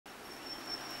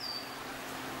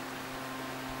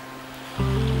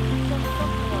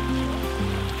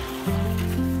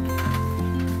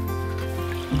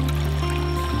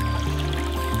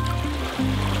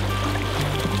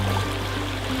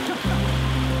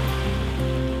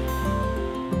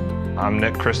I'm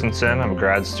Nick Christensen. I'm a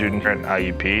grad student at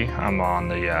IUP. I'm on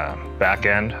the back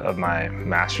end of my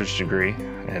master's degree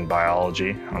in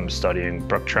biology. I'm studying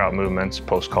brook trout movements,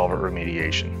 post-culvert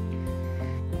remediation.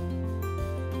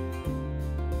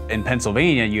 In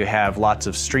Pennsylvania, you have lots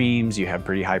of streams, you have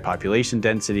pretty high population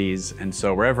densities, and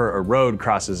so wherever a road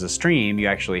crosses a stream, you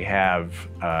actually have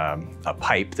a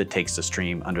pipe that takes the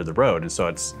stream under the road, and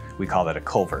so we call that a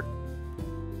culvert.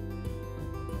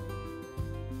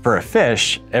 For a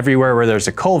fish, everywhere where there's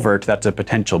a culvert, that's a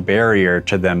potential barrier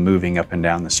to them moving up and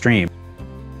down the stream.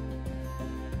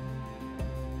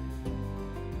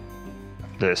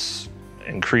 This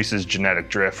increases genetic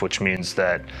drift, which means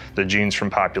that the genes from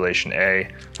population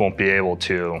A won't be able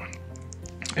to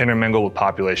intermingle with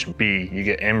population B. You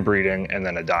get inbreeding and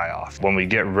then a die-off. When we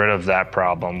get rid of that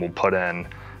problem, we'll put in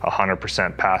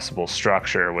 100% passable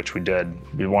structure, which we did.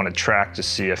 We want to track to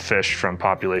see if fish from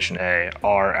population A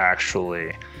are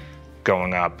actually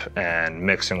going up and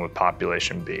mixing with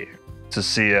population B, to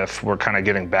see if we're kind of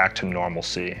getting back to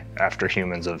normalcy after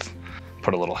humans have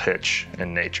put a little hitch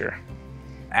in nature.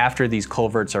 After these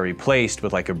culverts are replaced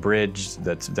with like a bridge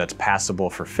that's passable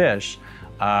for fish,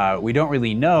 we don't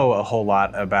really know a whole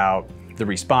lot about the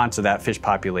response of that fish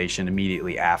population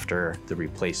immediately after the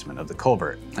replacement of the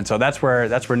culvert. And so that's where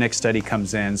Nick's study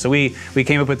comes in. So we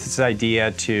came up with this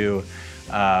idea to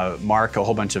mark a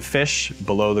whole bunch of fish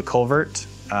below the culvert,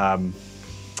 and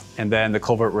then the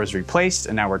culvert was replaced,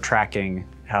 and now we're tracking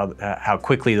how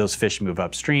quickly those fish move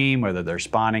upstream, whether they're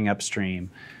spawning upstream,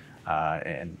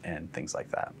 and things like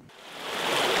that.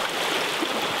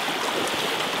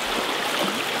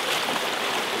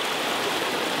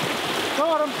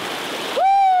 Got him!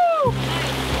 Woo!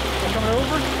 They're coming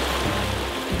over?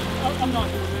 I'm not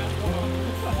doing that. Hold on.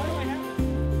 Why do I have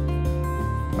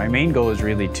it? My main goal is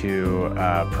really to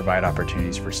provide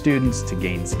opportunities for students to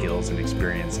gain skills and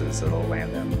experiences that'll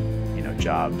land them,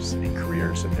 jobs and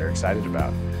careers that they're excited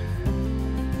about.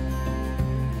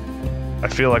 I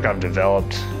feel like I've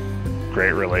developed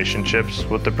great relationships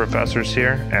with the professors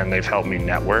here, and they've helped me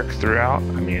network throughout.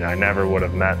 I mean, I never would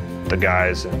have met the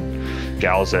guys and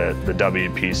gals at the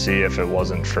WPC if it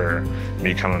wasn't for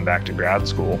me coming back to grad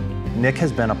school. Nick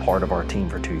has been a part of our team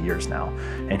for 2 years now,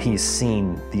 and he's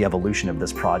seen the evolution of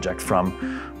this project from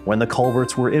when the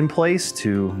culverts were in place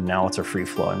to now it's a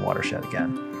free-flowing watershed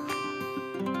again.